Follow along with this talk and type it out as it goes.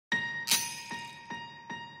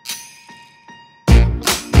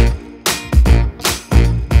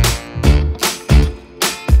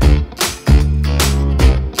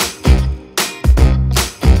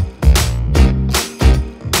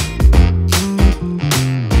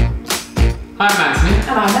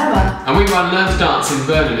everyone learn to dance in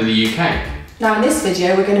Burnham in the UK. Now in this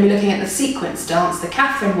video we're going to be looking at the sequence dance, the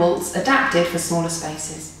Catherine Waltz, adapted for smaller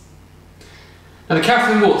spaces. Now the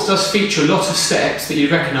Catherine Waltz does feature a lot of steps that you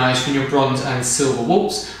recognise from your bronze and silver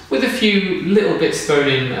waltz, with a few little bits thrown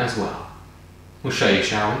in as well. We'll show you,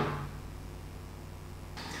 shall we?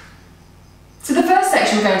 So the first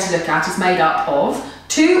section we're going to look at is made up of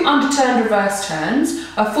 2 underturned reverse turns,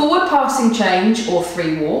 a forward passing change or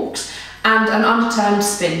 3 walks, and an underturned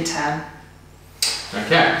spin turn.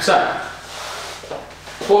 Okay, so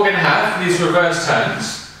what we're going to have for these reverse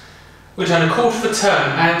turns, we'll turn a quarter of a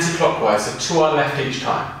turn anti-clockwise, so to our left each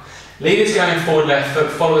time. Leaders going forward left foot,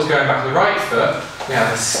 followers going back with the right foot. We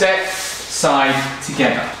have a step, side,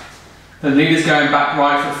 together. The leaders going back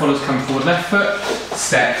right foot, followers come forward left foot,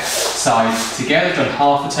 step, side, together, done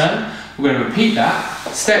half a turn. We're going to repeat that,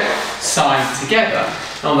 step, side, together.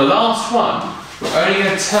 And on the last one, we're only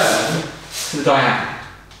going to turn to the diagonal.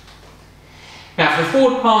 Now for the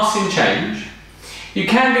forward passing change, you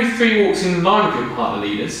can do 3 walks in line with your partner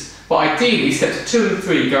leaders, but ideally steps 2 and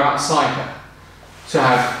 3 go outside her. So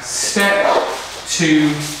have step, 2,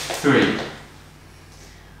 3.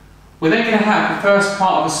 We're then going to have the first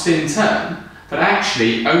part of a spin turn, but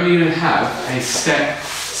actually only going to have a step,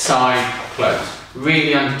 side, close,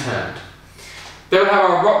 really underturned. Then we'll have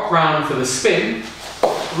our rock round for the spin,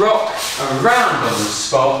 rock around on the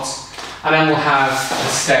spot, and then we'll have a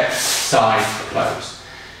step, side, close.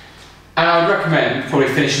 And I would recommend probably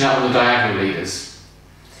finishing out on the diagonal leaders.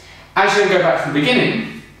 As you go back from the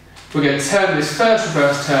beginning, we're going to turn this first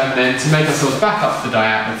reverse turn, and then to make ourselves back up to the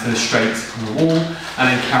diagonal, to the straight on the wall, and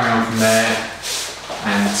then carry on from there,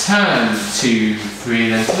 and turn 2, 3,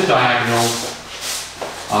 then to the diagonal,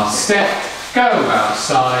 our step, go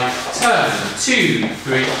outside, turn 2,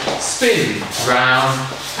 3, spin round,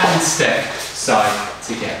 and step side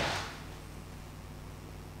together.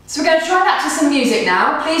 So we're going to try that to some music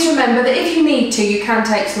now. Please remember that if you need to, you can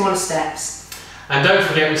take smaller steps. And don't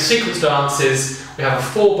forget, with sequence dances, we have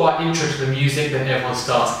a 4-bar intro to the music, then everyone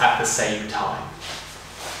starts at the same time.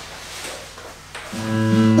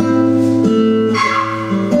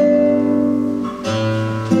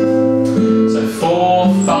 So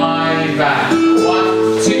 4, 5, and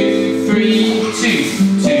 1, 2, 3, 2,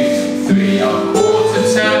 2, 3. Our quarter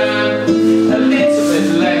turn, a little bit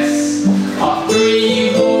less. Our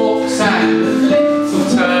 3 walks and a little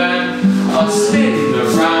turn. Our spin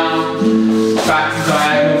around, back to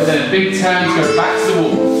diagonal, but then a big turn to go back to the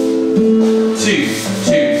wall. 2,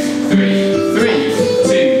 2, 3, 3,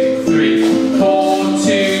 2, 3, 4,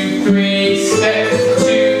 2, 3, step,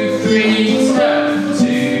 2, 3, turn,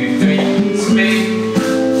 2, 3, spin,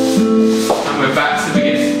 and we're back to the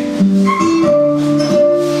beginning.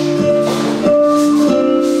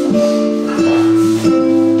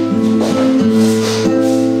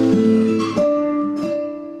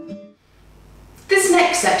 This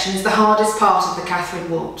next section is the hardest part of the Catherine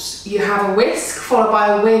Waltz. You have a whisk, followed by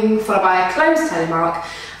a wing, followed by a closed telemark,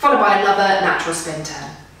 followed by another natural spin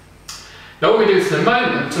turn. Now what we do for the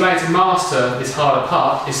moment, to allow you to master this harder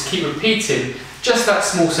part, is keep repeating just that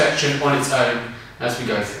small section on its own as we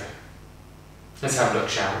go through. Let's have a look,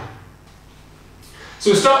 shall we?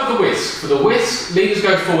 So we'll start with the whisk. For the whisk, leaders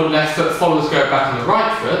go forward left foot, followers go back on the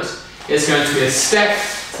right foot. It's going to be a step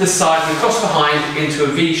to the side and across behind into a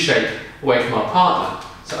V shape away from our partner.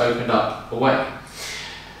 So opened up away.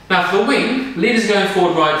 Now for the wing, leaders going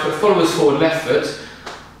forward right foot, followers forward left foot.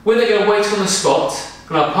 We're then going to wait on the spot,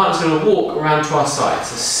 and our partner's going to walk around to our side.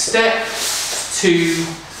 So step, 2,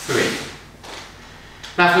 3.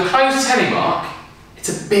 Now for the closed telemark, it's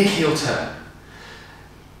a big heel turn,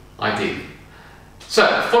 ideally. So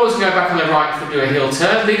followers go back on their right foot, do a heel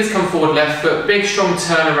turn. Leaders come forward left foot, big strong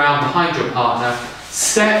turn around behind your partner.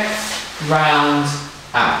 Step, round,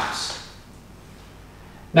 out.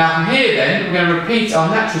 Now from here then, we're going to repeat our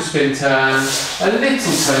natural spin turn, a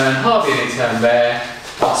little turn, hardly any turn there,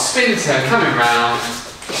 our spin turn coming round,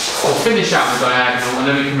 we'll finish out the diagonal, and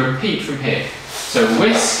then we can repeat from here. So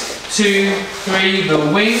whisk, 2, 3, the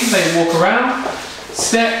wing, they walk around,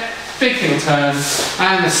 step, big heel turn,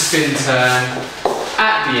 and the spin turn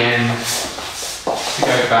at the end to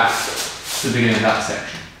go back to the beginning of that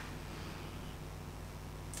section.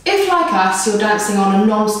 If, like us, you're dancing on a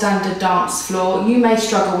non-standard dance floor, you may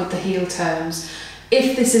struggle with the heel turns.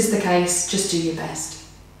 If this is the case, just do your best.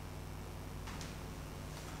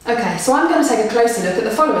 Okay, so I'm going to take a closer look at the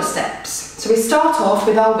follower steps. So we start off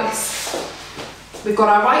with our whisk. We've got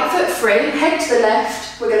our right foot free, head to the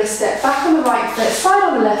left, we're going to step back on the right foot, side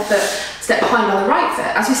on the left foot, step behind on the right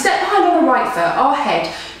foot. As we step behind on the right foot, our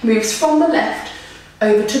head moves from the left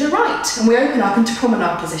over to the right, and we open up into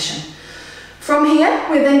promenade position. From here,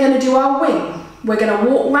 we're then going to do our wing. We're going to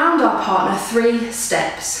walk round our partner 3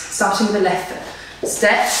 steps, starting with the left foot.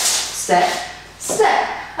 Step, step, step.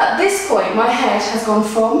 At this point, my head has gone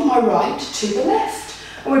from my right to the left,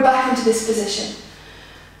 and we're back into this position.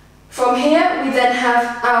 From here, we then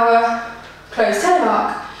have our closed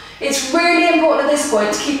telemark. It's really important at this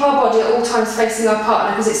point to keep our body at all times facing our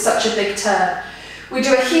partner because it's such a big turn. We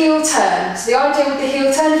do a heel turn. So the idea with the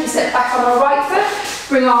heel turn is we step back on our right foot,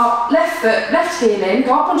 bring our left foot, left heel in,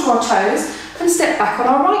 go up onto our toes and step back on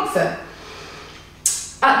our right foot.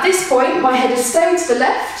 At this point, my head has stayed to the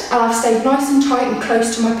left and I've stayed nice and tight and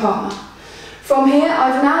close to my partner. From here,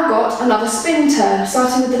 I've now got another spin turn.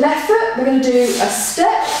 Starting with the left foot, we're going to do a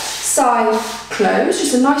step, side, close,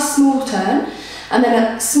 just a nice small turn, and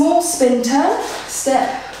then a small spin turn,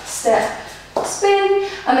 step, step, spin,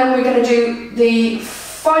 and then we're going to do the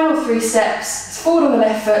final 3 steps, forward on the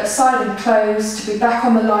left foot, side and close, to be back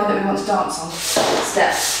on the line that we want to dance on.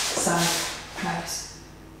 Step, side, close.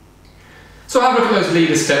 So have a look at those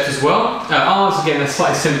leader steps as well. Ours again are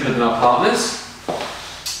slightly simpler than our partners.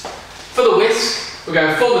 For the whisk, we're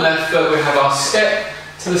going forward the left foot, we have our step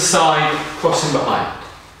to the side, crossing behind.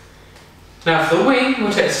 Now for the wing,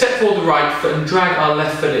 we'll take a step forward the right foot and drag our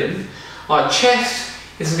left foot in. Our chest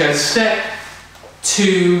is going to step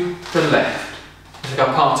to the left. Take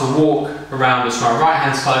our partner to walk around us from our right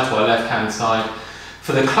hand side to our left hand side.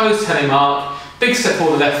 For the closed telemark, big step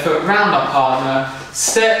forward the left foot, round our partner,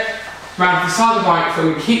 step round to the side of the right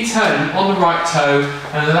foot, we keep turning on the right toe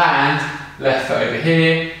and land left foot over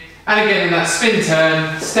here. And again in that spin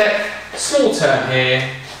turn, step, small turn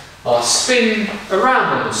here, our spin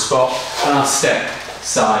around on the spot and our step,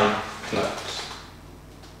 side, close.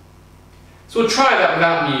 So we'll try that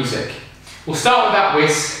without music. We'll start with that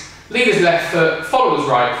whisk, leader's left foot, follower's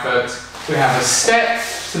right foot. We have a step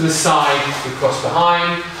to the side, we cross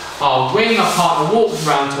behind. Our wing, our partner walks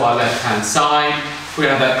around to our left hand side. We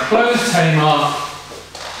have that closed telemark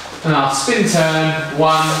and our spin turn,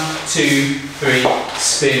 1, 2, 3,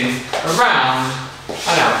 spin around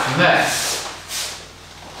and out from there.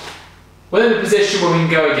 We're in a position where we can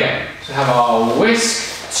go again. So have our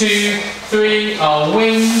whisk, 2, 3, our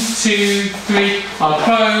wing, 2, 3, our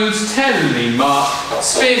close, telemark,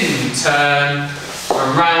 spin, turn,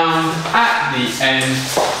 around at the end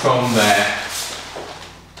from there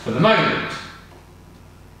for the moment.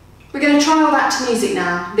 We're going to try all that to music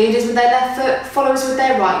now. Leaders with their left foot, followers with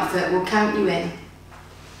their right foot. We'll count you in.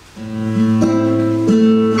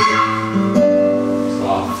 So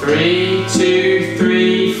our 3, 2,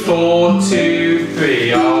 3, 4, 2,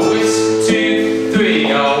 3. Our whisk, 2,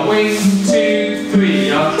 3. Our wing, 2,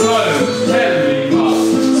 3. Our close,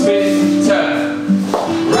 telemark, spin, turn,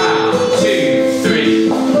 round, 2, 3.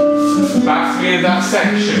 Back to the end of that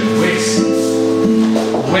section. Whisk,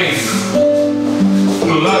 wing,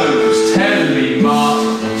 close, telemark,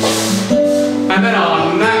 and then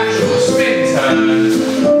our natural spin turn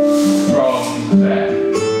from there.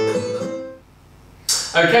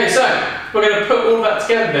 Okay, so we're going to put all that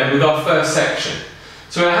together then with our first section.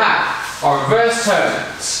 So we're going to have our reverse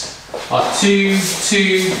turns, our 2,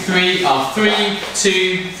 2, 3, our 3,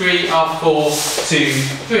 2, 3, our 4, 2,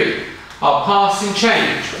 3. Our passing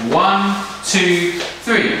change, 1, 2,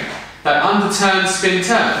 3. That underturn, spin,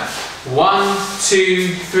 turn. 1,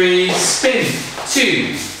 2, 3, spin,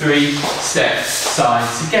 2, 3, step, side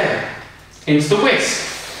together. Into the whisk.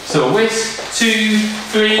 So a whisk, 2,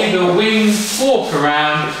 3, the wing, walk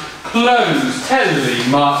around, close,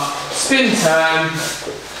 telemark, spin turn,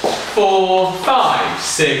 4, 5,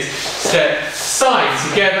 6, step, side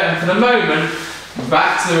together. And for the moment,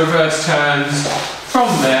 back to the reverse turns from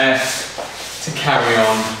there to carry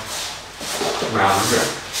on round the grip.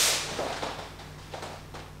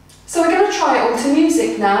 So we're going to try it all to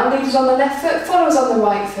music now. Leaders on the left foot, followers on the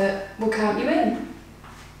right foot. We'll count you in.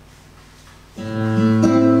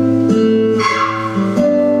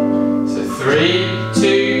 So 3,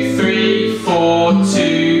 2, 3, 4,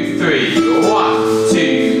 2, 3. 1,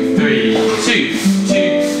 2, 3, 2,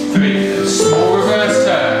 2, 3. Those small reverse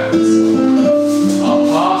turns. Our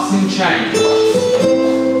passing change.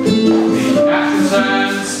 The natural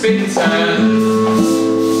turn, spin turn.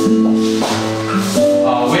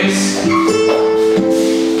 Whisk, the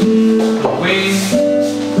wing,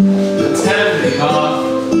 the telemark,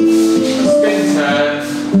 spin turn,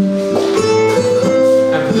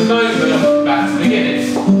 and for the moment, back to the beginning.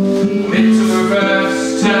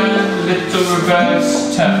 Little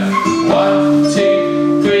reverse turn, 1,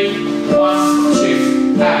 2, 3, 1,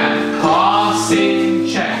 2, and passing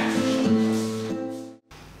change.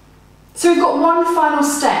 So we've got one final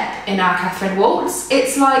step in our Catherine Waltz.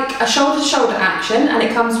 It's like a shoulder-to-shoulder action, and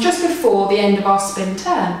it comes just before the end of our spin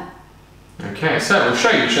turn. Okay, so we'll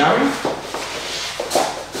show you, shall we?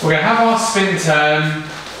 We're going to have our spin turn.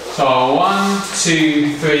 So our 1,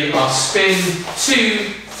 2, 3, our spin,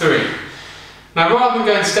 2, 3. Now rather than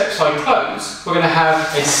going step side close, we're going to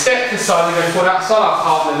have a step to side and go forward outside our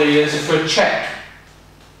partner leaders for a check.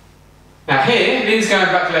 Now here, leaders going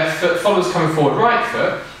back left foot, followers coming forward right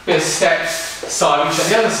foot, we have step side, we check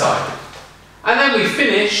the other side. And then we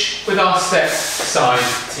finish with our step side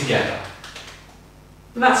together.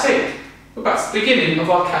 And that's it. That's the beginning of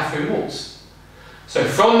our Catherine Waltz. So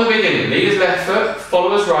from the beginning, leaders left foot,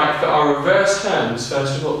 followers right foot, our reverse turns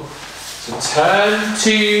first of all. So turn,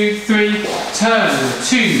 2, 3, turn,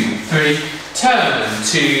 2, 3, turn,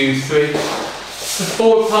 2, 3. The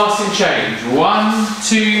forward passing change. 1,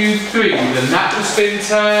 2, 3. The natural spin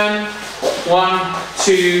turn. 1,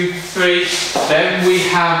 2, 3. Then we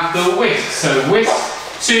have the whisk. So whisk,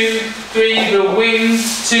 2, 3. The wing,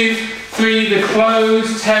 2, 3. The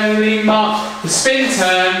close, 10 lean mark. The spin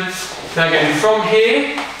turn. Now again, from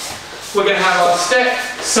here, we're going to have our step,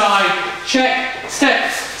 side, check,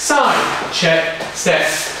 step, side, check, step,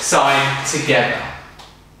 side together.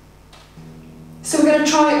 So we're going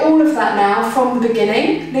to try all of that now from the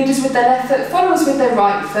beginning. Leaders with their left foot, followers with their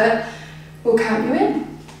right foot. We'll count you in.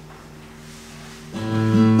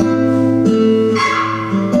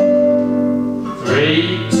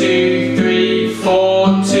 3, 2, 3,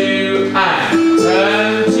 4, 2, and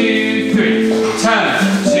turn, 2, 3, turn,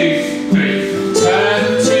 2, 3, turn,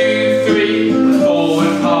 2, 3,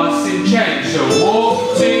 forward passing change. So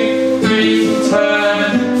walk, 2, 3, turn,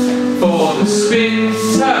 for the spin,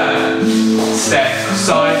 turn, step,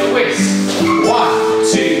 side, the whisk,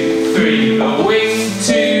 1, 2, 3, the wing,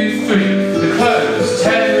 2, 3, the close,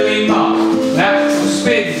 10 lean mark, natural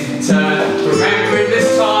spin, turn, remembering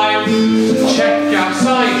this time, check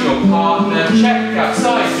outside your partner, check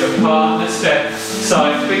outside your partner, step,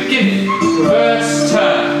 side, beginning, reverse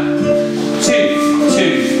turn, 2,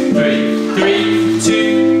 2, 3, 3,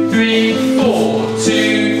 2, 3, 4,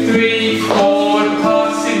 2, 3, forward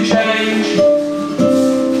passing change,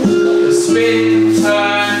 the spin,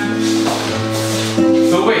 turn,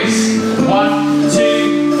 the whisk, 1,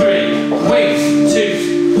 2, 3, wing,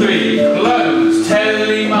 2, 3, close, 10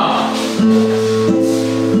 lean mark.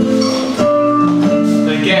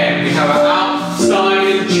 Again, we have an outside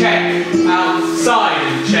and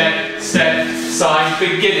check, step, side,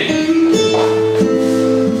 beginning.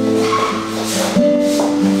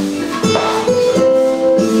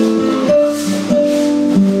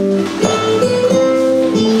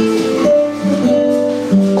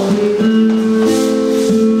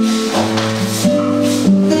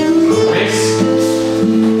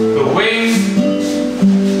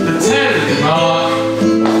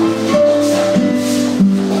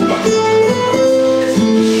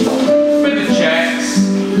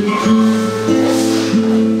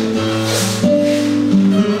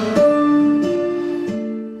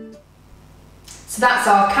 That's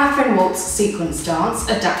our Catherine Waltz sequence dance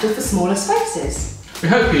adapted for smaller spaces. We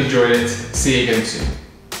hope you enjoyed it. See you again soon.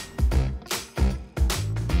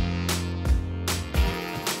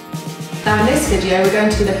 Now in this video we're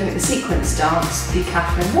going to be looking at the sequence dance, the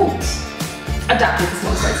Catherine Waltz, adapted for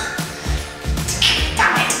smaller spaces.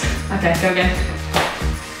 Damn it! Okay, go again.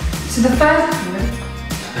 So the first...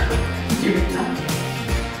 You read that.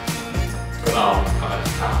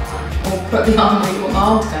 Or put the arm where you want the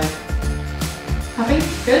arm to go. Happy?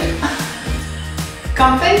 Good?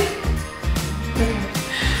 Comfy? Okay.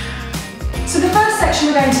 So the first section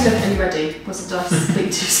we're going to look at, are you ready? Did I speak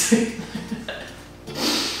too soon?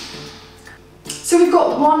 So we've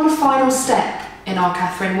got one final step in our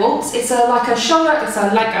Catherine Waltz. It's like a shoulder, it's a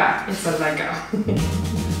legger.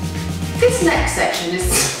 This next section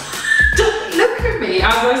is... Don't look at me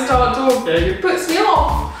as I start talking, it puts me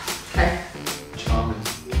off. Okay. Charming.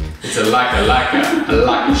 It's a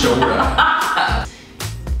like shoulder.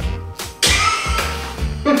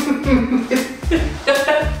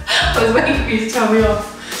 I was waiting for you to tell me off.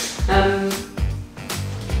 I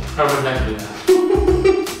would never do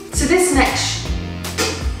that. So this next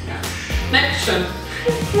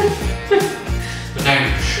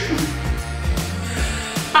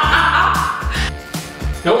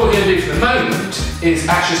Now what we're going to do for the moment is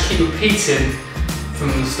actually just keep repeating from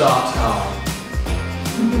the start.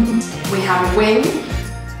 We have a wing.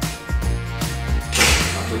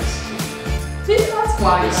 Yeah, that's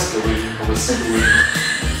why.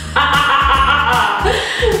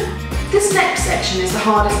 This next section is the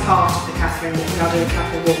hardest part of the Catherine Waltz. We're not doing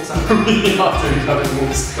Catherine Waltz. You're not doing Catherine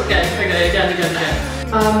Waltz. Okay, again.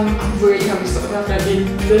 I'm really happy to stop that in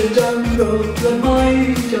the jungle, the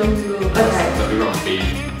mighty jungle. Okay. That'd be wrong to be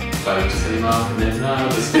close to the mark and then no,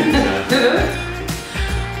 the spin turn.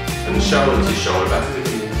 And shoulder to shoulder, back to the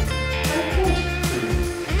beginning.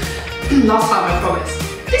 Last time I promise.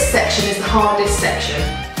 This section is the hardest section.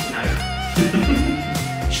 No.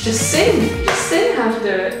 Just sing how to do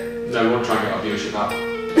it. No, we'll try and get our viewership up.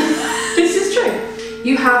 This is true.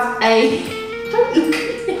 You have a, don't look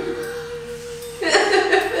at me.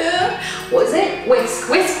 What is it? Whisk,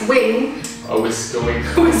 whisk, wing. A whisk, a wing.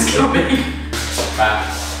 Whisk, a wing. Back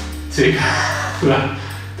to the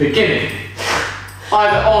beginning.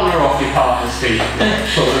 Either on or off your partner's feet.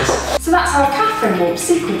 So that's our Catherine Waltz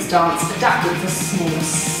sequence dance adapted for small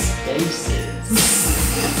spaces.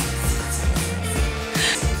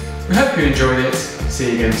 We hope you enjoyed it. See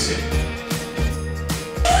you again soon.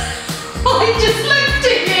 I just looked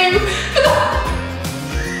at you!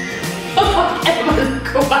 Oh, Emma, look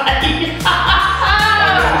away! I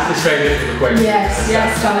know this is very difficult question.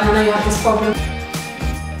 Yes, darling, I know you have this problem.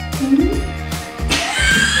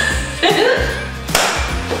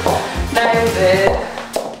 Nailed it.